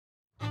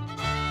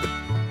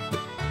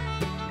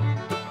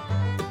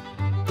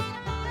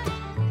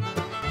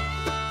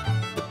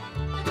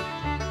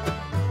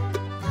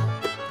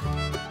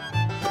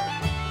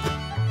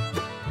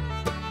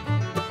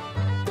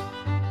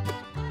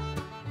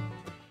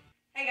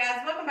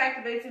guys, welcome back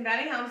to Boots and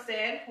Bounty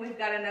Homestead. We've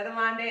got another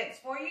line dance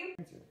for you.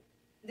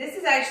 This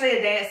is actually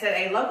a dance that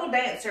a local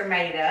dancer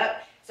made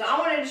up, so I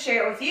wanted to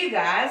share it with you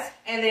guys,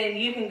 and then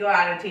you can go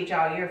out and teach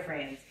all your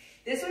friends.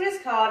 This one is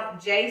called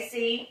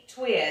JC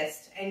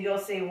Twist, and you'll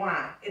see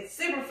why. It's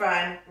super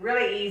fun,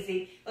 really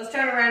easy. Let's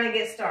turn around and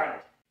get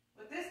started.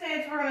 With this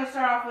dance, we're going to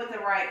start off with the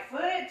right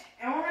foot,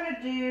 and we're going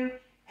to do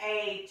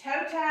a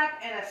toe tap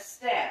and a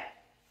step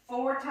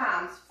 4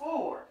 times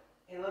forward.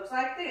 It looks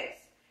like this.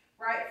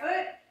 Right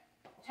foot,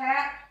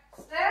 tap,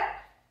 step,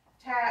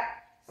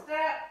 tap,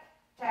 step,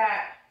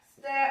 tap,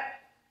 step,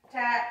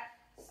 tap,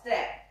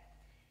 step.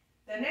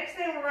 The next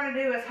thing we're going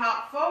to do is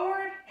hop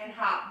forward and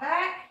hop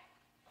back.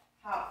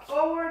 Hop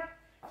forward,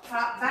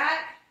 hop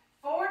back,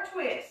 4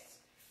 twists.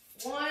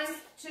 1,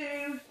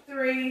 2,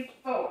 3,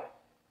 4.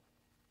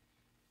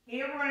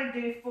 Here we're going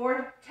to do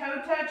 4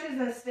 toe touches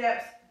and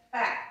steps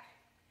back.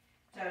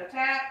 Toe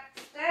tap,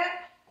 step,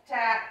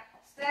 tap,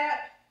 step,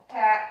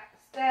 tap,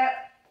 step,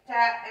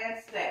 tap,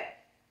 and step.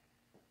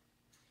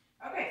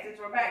 Okay, since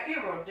we're back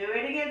here, we'll do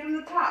it again from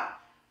the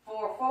top.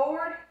 4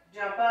 forward,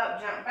 jump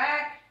up, jump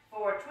back,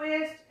 4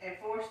 twist, and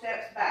 4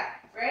 steps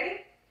back.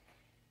 Ready?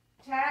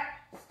 Tap,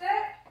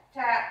 step,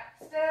 tap,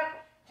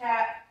 step,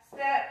 tap,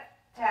 step,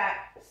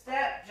 tap,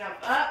 step, jump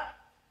up,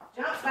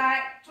 jump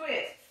back,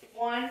 twist.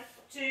 1,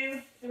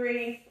 2,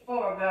 3,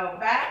 4. Go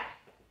back,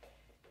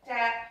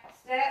 tap,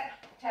 step,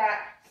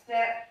 tap,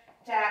 step,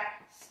 tap,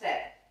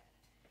 step.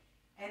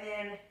 And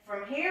then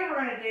from here,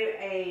 we're going to do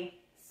a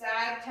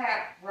side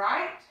tap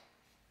right,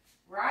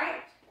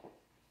 right,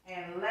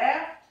 and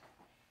left,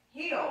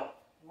 heel,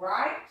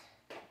 right,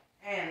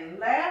 and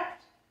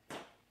left.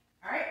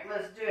 All right,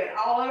 let's do it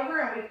all over,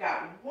 and we've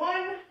got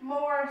 1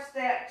 more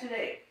step to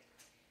do.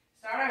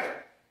 Start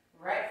over.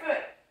 Right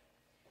foot.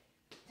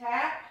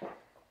 Tap,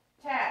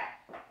 tap,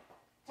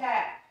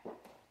 tap,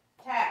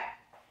 tap.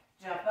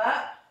 Jump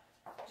up,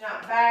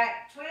 jump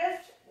back,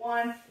 twist.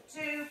 1,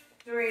 2,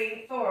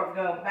 3, 4.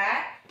 Go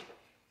back,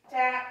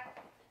 tap,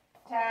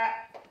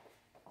 tap,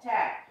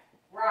 tap.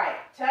 Right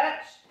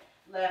touch,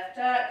 left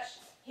touch,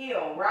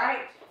 heel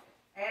right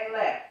and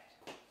left.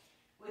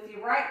 With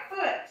your right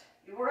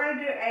foot, we're going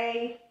to do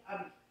a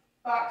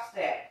box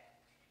step.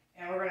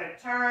 And we're going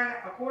to turn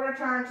a quarter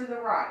turn to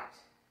the right.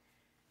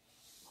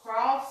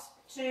 Cross,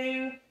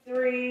 2,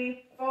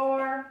 3,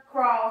 4.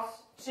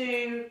 Cross,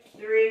 2,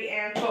 3,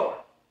 and 4.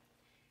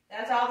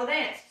 That's all the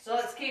dance. So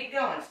let's keep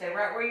going. Stay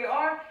right where you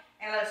are.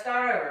 And let's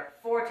start over.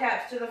 4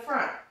 taps to the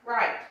front.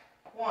 Right.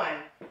 1,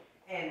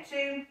 and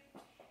 2,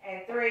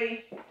 and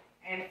 3,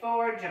 and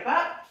 4. Jump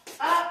up,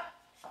 up,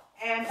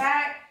 and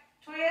back.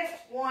 Twist.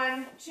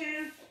 1,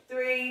 2,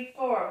 3,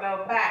 4.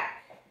 Go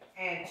back.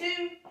 And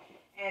 2,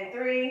 and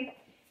 3,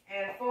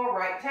 and 4.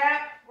 Right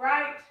tap,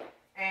 right,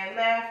 and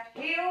left.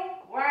 Heel,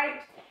 right,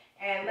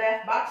 and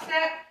left. Box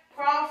step.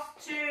 Cross,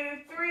 2,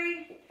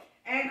 3,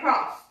 and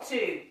cross.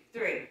 2,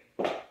 3.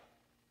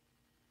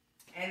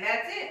 And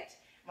that's it.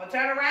 We'll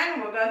turn around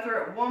and we'll go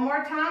through it one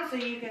more time so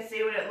you can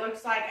see what it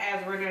looks like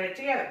as we're doing it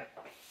together.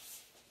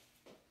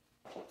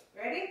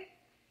 Ready?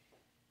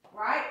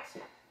 Right,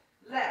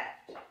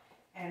 left,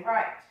 and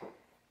right,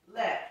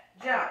 left.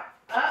 Jump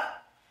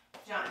up,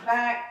 jump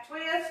back,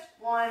 twist.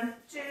 1,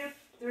 2,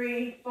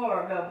 3,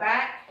 4. Go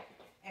back,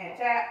 and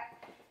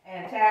tap,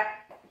 and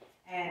tap,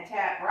 and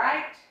tap.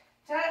 Right,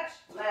 touch,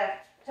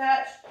 left,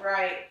 touch,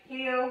 right,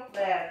 heel,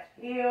 left,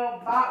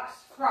 heel, box,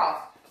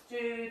 cross.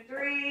 2,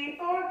 3,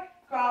 4.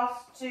 Cross,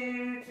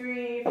 2,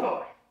 3, 4.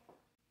 All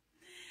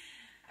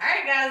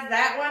right, guys,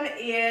 that one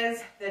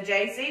is the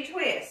JC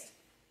Twist.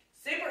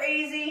 Super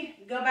easy.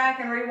 Go back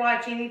and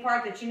rewatch any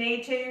part that you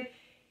need to.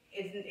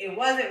 It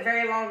wasn't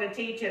very long to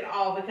teach at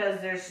all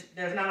because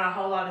there's not a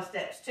whole lot of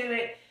steps to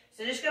it.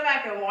 So just go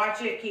back and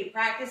watch it. Keep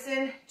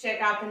practicing. Check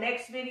out the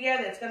next video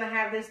that's going to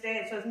have this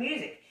dance with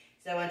music.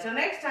 So until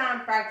next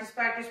time, practice,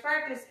 practice,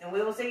 practice, and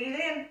we will see you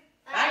then.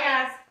 Bye, guys.